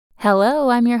Hello,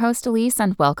 I'm your host Elise,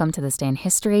 and welcome to This Day in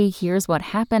History. Here's what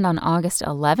happened on August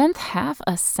 11th, half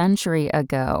a century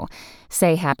ago.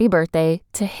 Say happy birthday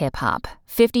to hip-hop.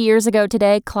 50 years ago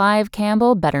today, Clive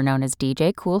Campbell, better known as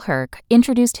DJ Kool Herc,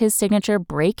 introduced his signature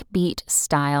breakbeat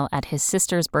style at his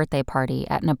sister's birthday party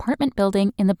at an apartment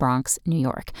building in the Bronx, New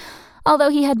York. Although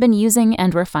he had been using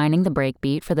and refining the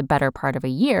breakbeat for the better part of a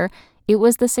year, it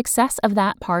was the success of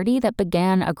that party that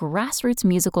began a grassroots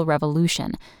musical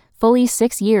revolution, fully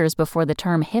 6 years before the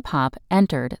term hip-hop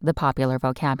entered the popular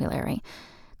vocabulary.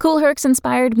 Kool Herc's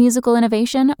inspired musical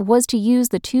innovation was to use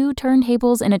the two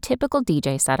turntables in a typical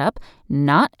DJ setup,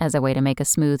 not as a way to make a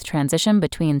smooth transition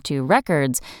between two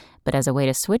records, but as a way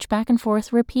to switch back and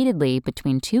forth repeatedly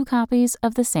between two copies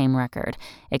of the same record,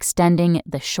 extending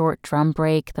the short drum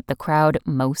break that the crowd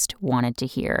most wanted to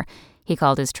hear. He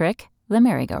called his trick the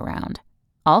merry-go-round.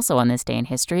 Also on this day in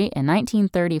history, in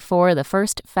 1934, the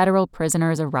first federal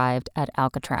prisoners arrived at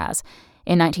Alcatraz.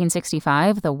 In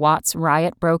 1965, the Watts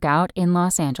riot broke out in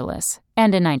Los Angeles.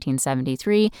 And in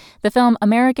 1973, the film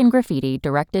American Graffiti,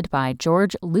 directed by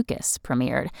George Lucas,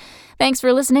 premiered. Thanks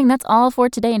for listening. That's all for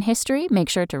Today in History. Make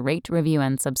sure to rate, review,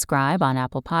 and subscribe on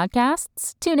Apple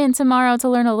Podcasts. Tune in tomorrow to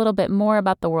learn a little bit more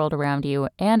about the world around you.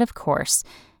 And of course,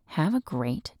 have a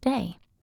great day.